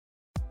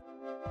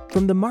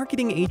From the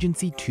marketing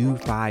agency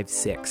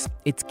 256,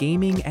 it's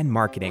Gaming and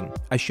Marketing,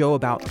 a show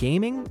about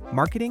gaming,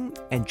 marketing,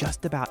 and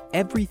just about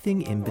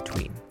everything in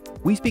between.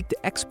 We speak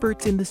to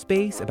experts in the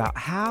space about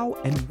how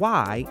and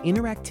why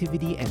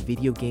interactivity and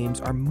video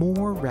games are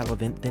more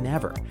relevant than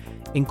ever,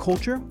 in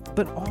culture,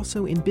 but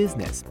also in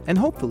business. And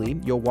hopefully,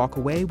 you'll walk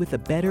away with a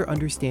better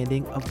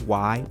understanding of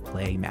why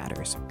play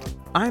matters.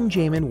 I'm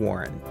Jamin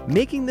Warren.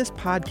 Making this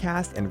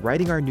podcast and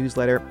writing our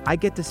newsletter, I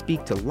get to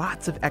speak to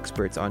lots of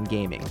experts on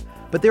gaming.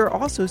 But there are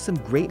also some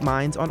great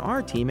minds on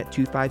our team at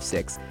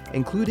 256,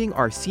 including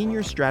our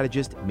senior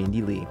strategist,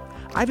 Mindy Lee.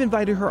 I've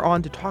invited her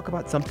on to talk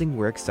about something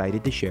we're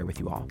excited to share with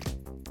you all.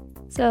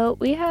 So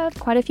we have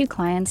quite a few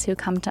clients who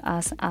come to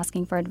us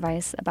asking for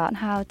advice about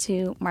how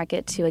to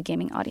market to a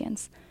gaming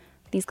audience.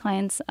 These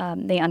clients,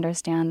 they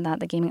understand that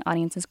the gaming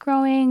audience is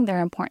growing.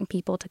 They're important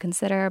people to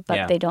consider,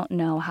 but they don't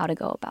know how to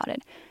go about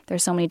it.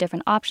 There's so many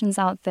different options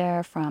out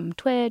there, from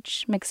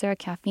Twitch, Mixer,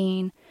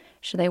 Caffeine.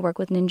 Should they work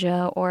with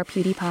Ninja or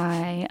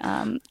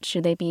PewDiePie?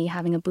 Should they be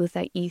having a booth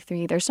at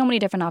E3? There's so many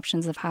different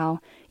options of how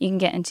you can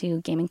get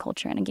into gaming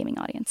culture and a gaming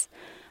audience.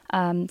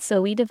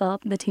 So we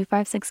developed the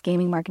 256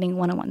 Gaming Marketing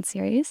 101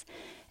 series.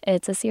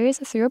 It's a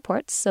series of 3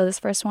 reports. So this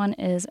first one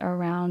is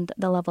around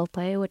the level of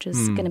play, which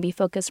is going to be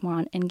focused more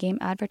on in-game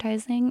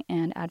advertising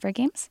and advert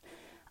games.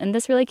 And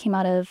this really came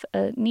out of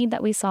a need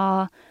that we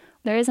saw.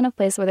 There isn't a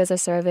place where there's a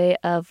survey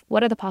of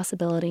what are the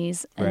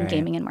possibilities in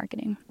gaming and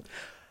marketing.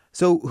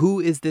 So who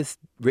is this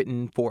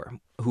written for?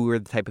 Who are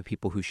the type of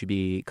people who should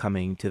be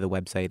coming to the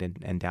website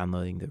and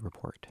downloading the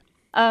report?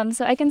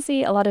 So I can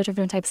see a lot of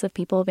different types of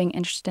people being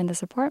interested in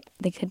this report.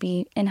 They could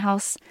be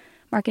in-house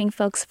marketing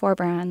folks for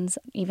brands,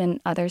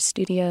 even other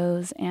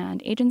studios and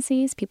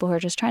agencies, people who are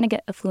just trying to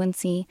get a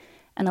fluency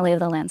and a lay of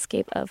the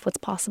landscape of what's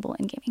possible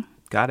in gaming.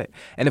 Got it.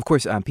 And of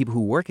course, people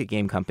who work at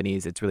game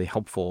companies, it's really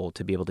helpful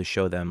to be able to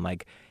show them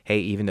like, hey,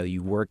 even though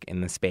you work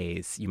in the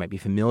space, you might be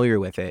familiar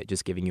with it,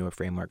 just giving you a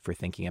framework for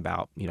thinking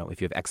about,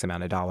 if you have X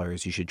amount of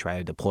dollars, you should try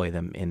to deploy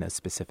them in a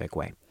specific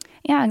way.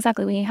 Yeah,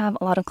 exactly. We have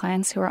a lot of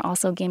clients who are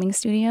also gaming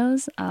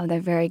studios. They're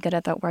very good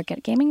at that work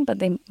at gaming, but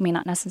they may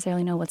not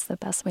necessarily know what's the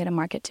best way to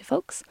market to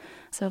folks.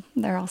 So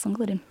they're also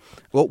included.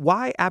 Well,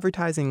 why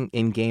advertising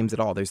in games at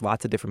all? There's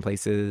lots of different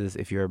places.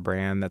 If you're a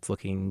brand that's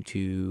looking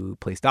to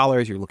place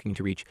dollars, you're looking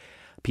to reach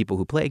people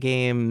who play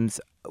games.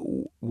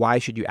 Why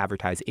should you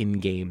advertise in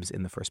games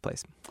in the first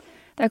place?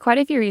 There are quite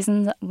a few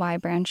reasons why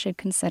brands should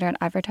consider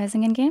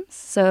advertising in games.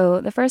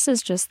 So the first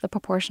is just the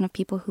proportion of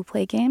people who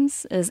play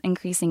games is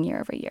increasing year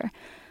over year.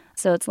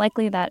 So it's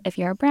likely that if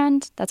you're a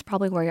brand, that's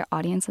probably where your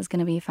audience is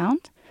going to be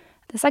found.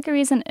 The second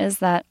reason is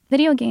that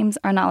video games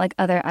are not like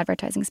other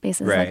advertising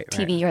spaces like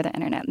TV or the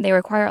internet. They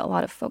require a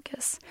lot of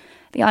focus.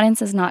 The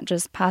audience is not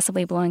just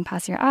passively blowing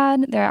past your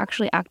ad, they're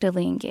actually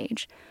actively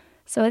engaged.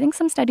 So I think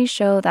some studies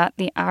show that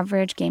the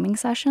average gaming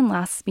session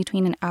lasts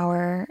between an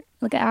hour,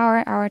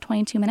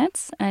 22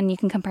 minutes, and you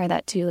can compare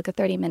that to like a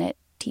 30-minute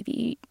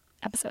TV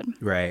episode.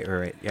 Right.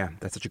 Yeah,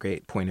 that's such a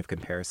great point of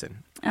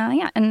comparison.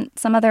 And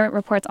some other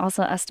reports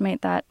also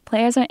estimate that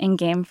players are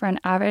in-game for an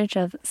average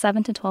of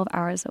 7 to 12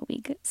 hours a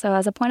week. So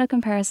as a point of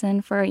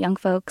comparison, for young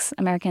folks,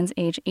 Americans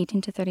age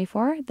 18 to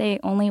 34, they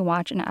only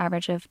watch an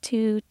average of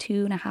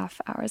 2.5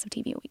 hours of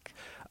TV a week.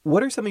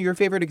 What are some of your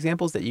favorite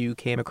examples that you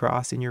came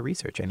across in your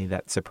research? Any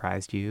that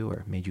surprised you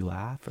or made you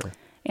laugh?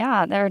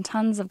 Yeah, there are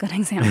tons of good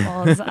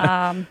examples.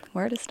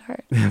 Where to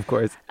start? Of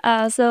course.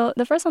 So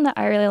the first one that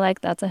I really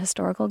like, that's a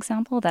historical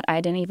example that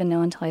I didn't even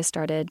know until I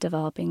started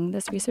developing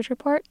this research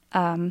report,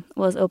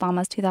 was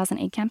Obama's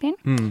 2008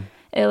 campaign.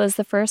 It was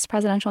the first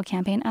presidential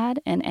campaign ad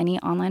in any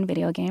online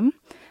video game.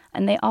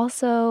 And they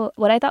also,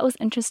 what I thought was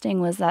interesting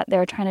was that they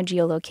were trying to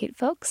geolocate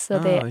folks. So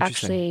they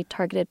actually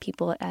targeted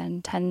people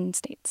in 10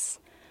 states.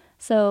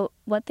 So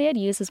what they had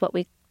used is what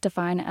we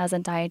define as a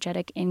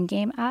diegetic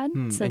in-game ad.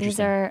 So these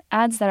are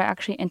ads that are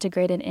actually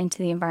integrated into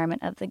the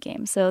environment of the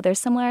game. So they're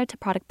similar to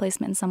product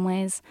placement in some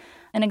ways.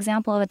 An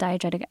example of a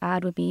diegetic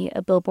ad would be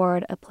a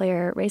billboard a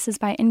player races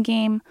by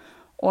in-game,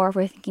 or if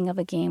we're thinking of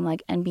a game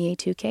like NBA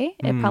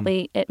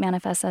 2K, it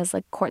manifests as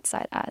like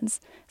courtside ads.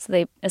 So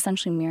they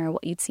essentially mirror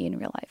what you'd see in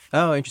real life.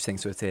 Oh, interesting.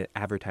 So it's an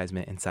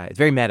advertisement inside. It's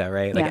very meta,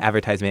 right? Like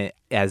advertisement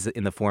as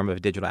in the form of a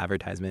digital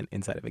advertisement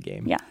inside of a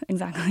game. Yeah,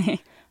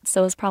 exactly.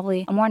 So it's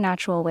probably a more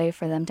natural way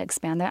for them to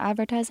expand their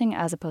advertising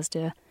as opposed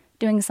to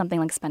doing something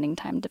like spending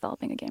time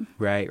developing a game.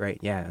 Right.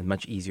 Yeah,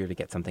 much easier to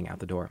get something out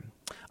the door.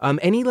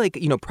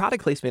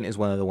 Product placement is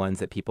one of the ones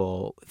that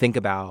people think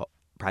about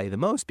probably the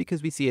most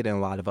because we see it in a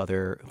lot of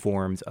other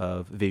forms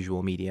of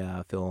visual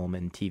media, film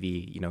and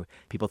TV.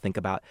 People think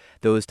about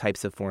those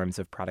types of forms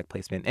of product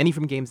placement. Any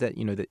from games that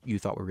that you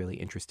thought were really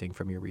interesting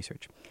from your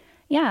research?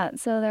 Yeah,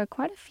 so there are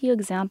quite a few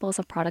examples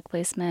of product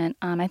placement.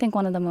 I think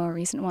one of the more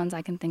recent ones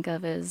I can think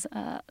of is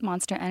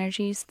Monster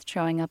Energy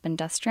showing up in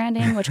Death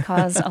Stranding, which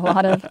caused a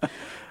lot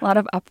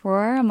of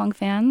uproar among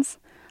fans.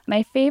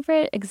 My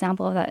favorite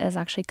example of that is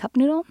actually Cup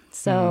Noodle.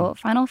 So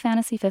Final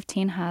Fantasy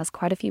 15 has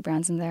quite a few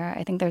brands in there.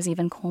 I think there's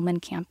even Coleman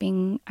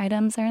camping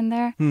items are in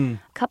there.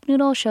 Cup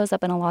Noodle shows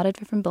up in a lot of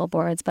different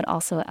billboards, but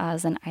also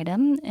as an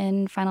item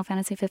in Final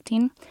Fantasy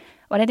 15.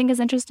 What I think is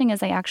interesting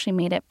is they actually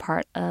made it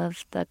part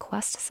of the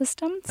quest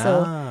system.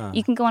 So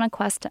you can go on a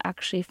quest to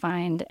actually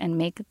find and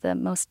make the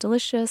most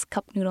delicious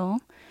cup noodle,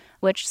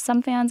 which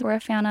some fans were a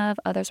fan of,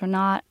 others were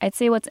not. I'd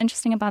say what's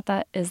interesting about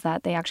that is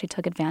that they actually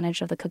took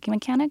advantage of the cooking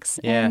mechanics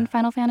in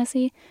Final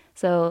Fantasy.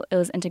 So it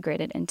was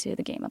integrated into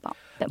the game a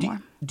bit more.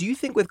 Do you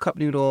think with Cup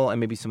Noodle and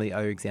maybe some of the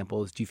other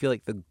examples, do you feel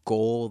like the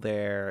goal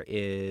there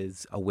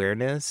is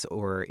awareness,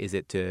 or is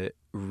it to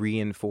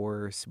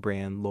reinforce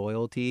brand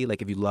loyalty?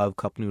 Like if you love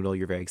Cup Noodle,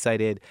 you're very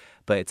excited,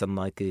 but it's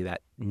unlikely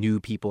that new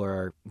people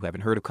who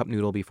haven't heard of Cup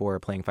Noodle before are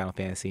playing Final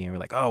Fantasy and are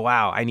like, oh,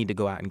 wow, I need to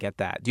go out and get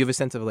that. Do you have a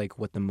sense of like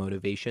what the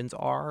motivations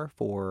are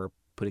for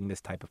putting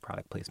this type of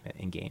product placement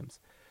in games?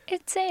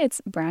 I'd say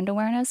it's brand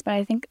awareness, but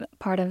I think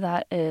part of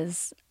that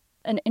is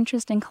an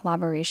interesting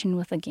collaboration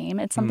with a game.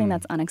 It's something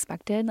that's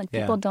unexpected. Like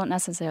people don't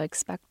necessarily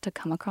expect to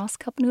come across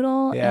Cup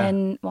Noodle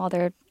while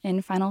they're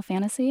in Final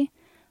Fantasy.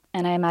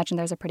 And I imagine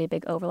there's a pretty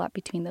big overlap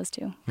between those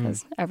two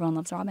because everyone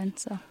loves ramen.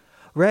 So.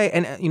 Right.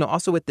 And,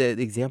 also with the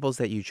examples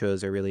that you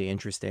chose are really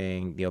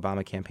interesting. The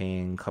Obama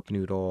campaign, Cup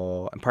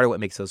Noodle, and part of what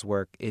makes those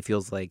work, it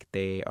feels like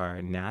they are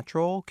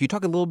natural. Can you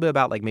talk a little bit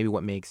about like maybe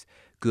what makes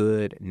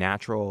good,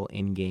 natural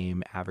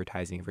in-game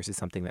advertising versus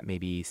something that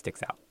maybe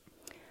sticks out?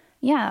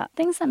 Yeah,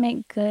 things that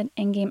make good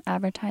in-game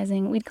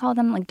advertising, we'd call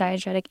them like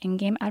diegetic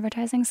in-game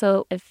advertising.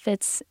 So it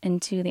fits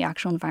into the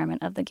actual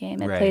environment of the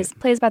game. It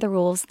plays by the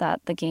rules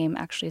that the game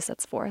actually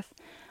sets forth.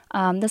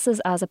 This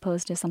is as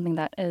opposed to something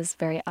that is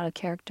very out of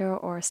character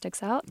or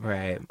sticks out.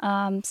 Right.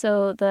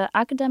 So the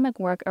academic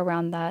work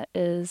around that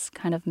is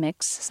kind of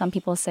mixed. Some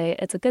people say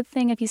it's a good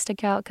thing if you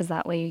stick out because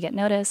that way you get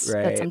noticed,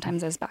 but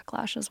sometimes there's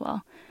backlash as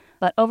well.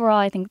 But overall,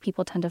 I think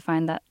people tend to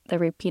find that the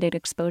repeated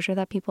exposure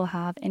that people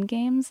have in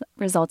games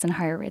results in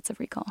higher rates of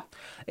recall.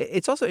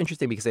 It's also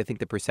interesting because I think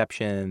the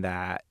perception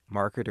that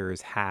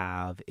marketers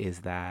have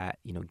is that,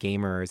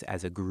 gamers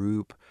as a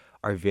group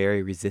are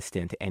very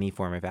resistant to any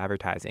form of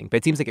advertising. But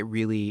it seems like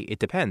it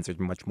depends. There's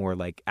much more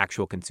like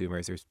actual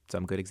consumers. There's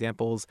some good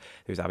examples.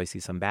 There's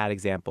obviously some bad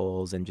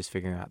examples, and just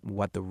figuring out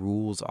what the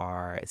rules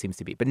are, it seems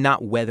to be. But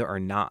not whether or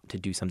not to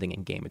do something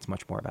in game. It's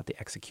much more about the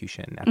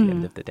execution at the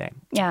end of the day.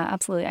 Yeah,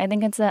 absolutely. I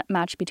think it's a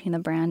match between the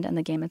brand and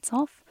the game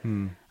itself.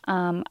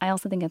 I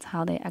also think it's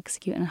how they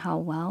execute and how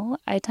well.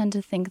 I tend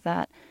to think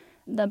that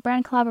the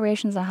brand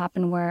collaborations that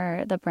happen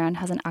where the brand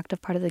has an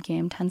active part of the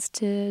game tends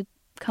to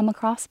come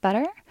across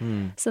better.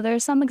 So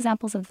there's some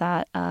examples of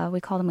that. We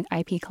call them like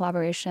IP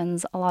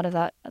collaborations. A lot of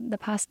that the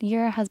past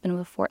year has been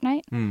with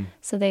Fortnite.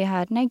 So they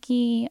had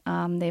Nike.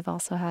 They've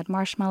also had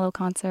Marshmello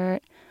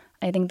Concert.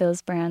 I think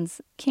those brands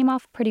came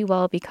off pretty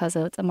well because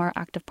it's a more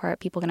active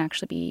part. People can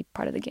actually be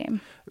part of the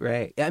game.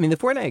 Right. I mean, the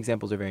Fortnite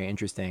examples are very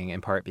interesting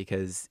in part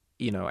because,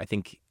 I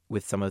think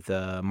with some of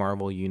the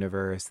Marvel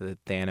Universe, the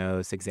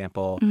Thanos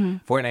example,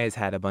 Fortnite has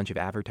had a bunch of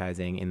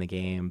advertising in the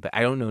game, but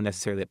I don't know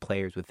necessarily that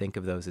players would think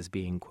of those as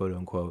being quote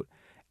unquote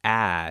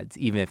ads,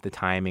 even if the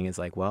timing is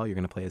like, well, you're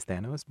going to play as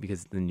Thanos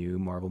because the new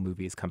Marvel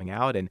movie is coming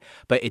out.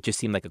 But it just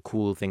seemed like a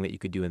cool thing that you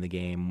could do in the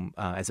game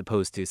as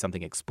opposed to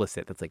something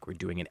explicit that's like we're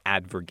doing an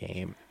advert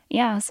game.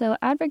 Yeah, so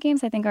advert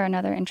games I think are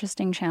another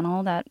interesting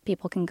channel that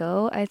people can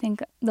go. I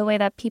think the way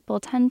that people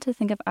tend to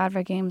think of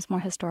advert games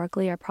more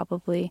historically are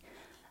probably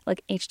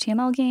like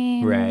HTML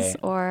games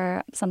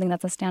or something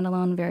that's a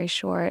standalone, very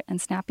short and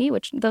snappy,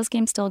 which those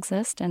games still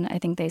exist and I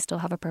think they still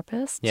have a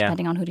purpose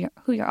depending on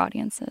who your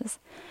audience is.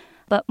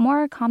 But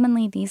more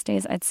commonly these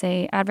days, I'd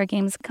say advert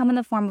games come in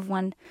the form of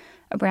when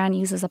a brand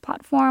uses a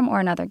platform or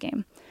another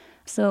game.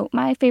 So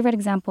my favorite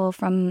example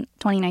from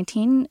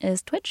 2019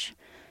 is Twitch.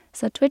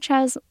 So Twitch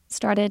has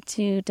started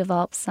to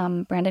develop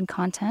some branded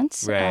content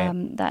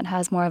that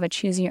has more of a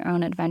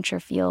choose-your-own-adventure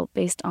feel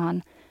based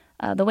on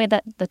the way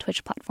that the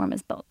Twitch platform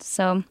is built.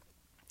 So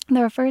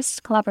their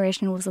first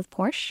collaboration was with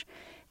Porsche.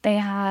 They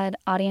had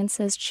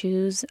audiences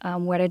choose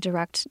where to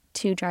direct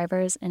two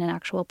drivers in an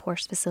actual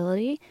Porsche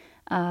facility,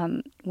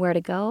 where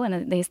to go,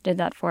 and they did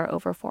that for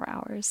over 4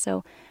 hours.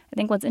 So I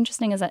think what's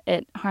interesting is that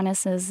it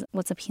harnesses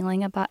what's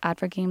appealing about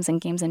advert games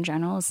and games in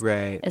general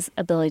is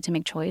ability to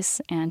make choice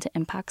and to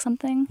impact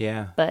something,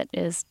 but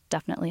is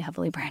definitely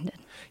heavily branded.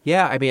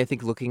 Yeah, I mean, I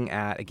think looking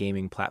at a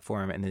gaming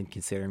platform and then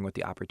considering what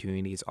the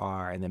opportunities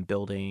are and then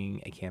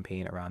building a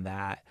campaign around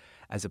that,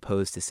 as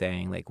opposed to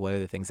saying, like, what are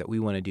the things that we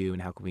want to do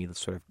and how can we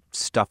sort of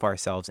stuff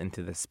ourselves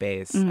into the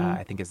space,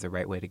 I think is the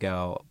right way to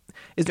go.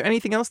 Is there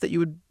anything else that you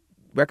would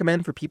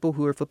recommend for people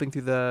who are flipping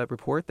through the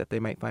report that they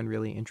might find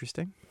really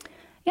interesting?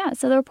 Yeah,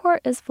 so the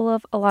report is full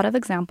of a lot of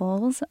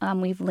examples.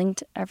 We've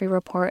linked every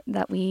report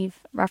that we've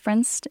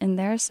referenced in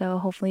there, so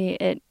hopefully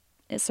it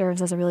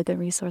serves as a really good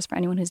resource for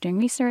anyone who's doing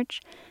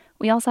research.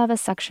 We also have a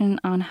section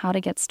on how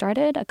to get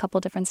started, a couple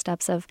different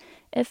steps of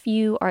if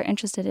you are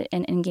interested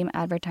in in-game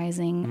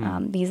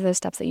advertising, these are the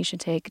steps that you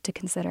should take to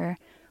consider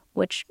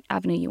which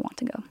avenue you want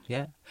to go.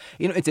 Yeah.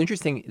 It's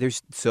interesting.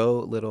 There's so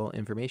little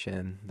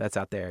information that's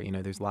out there.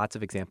 There's lots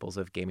of examples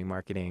of gaming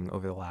marketing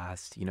over the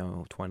last,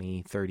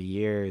 20, 30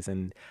 years.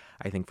 And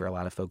I think for a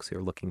lot of folks who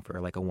are looking for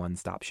like a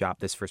one-stop shop,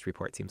 this first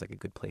report seems like a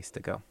good place to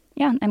go.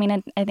 Yeah. I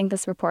mean, I think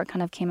this report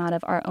kind of came out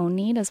of our own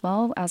need as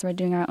well. As we're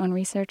doing our own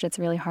research, it's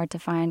really hard to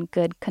find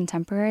good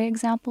contemporary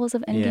examples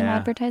of in-game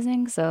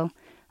advertising. So,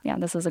 yeah,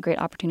 this was a great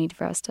opportunity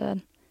for us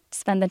to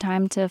spend the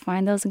time to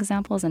find those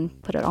examples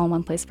and put it all in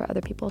one place for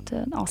other people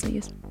to also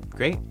use.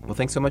 Great. Well,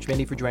 thanks so much,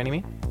 Mandy, for joining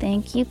me.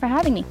 Thank you for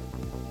having me.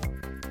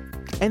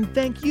 And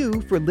thank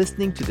you for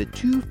listening to the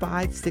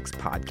 256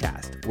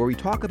 podcast, where we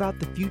talk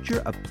about the future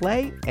of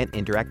play and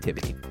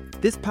interactivity.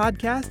 This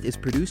podcast is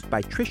produced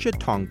by Trisha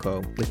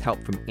Tongko with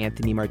help from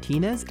Anthony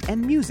Martinez and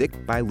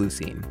music by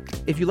Lucine.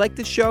 If you like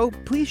this show,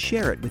 please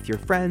share it with your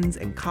friends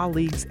and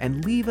colleagues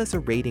and leave us a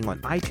rating on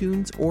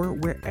iTunes or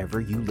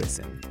wherever you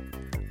listen.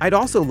 I'd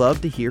also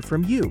love to hear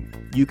from you.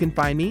 You can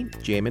find me,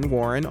 Jamin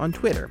Warren, on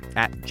Twitter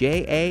at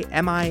JAMINWAR.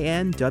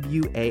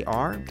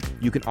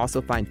 You can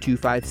also find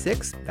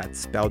 256, that's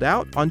spelled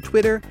out, on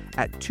Twitter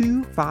at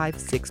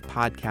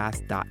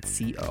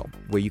 256podcast.co,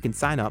 where you can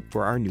sign up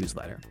for our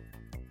newsletter.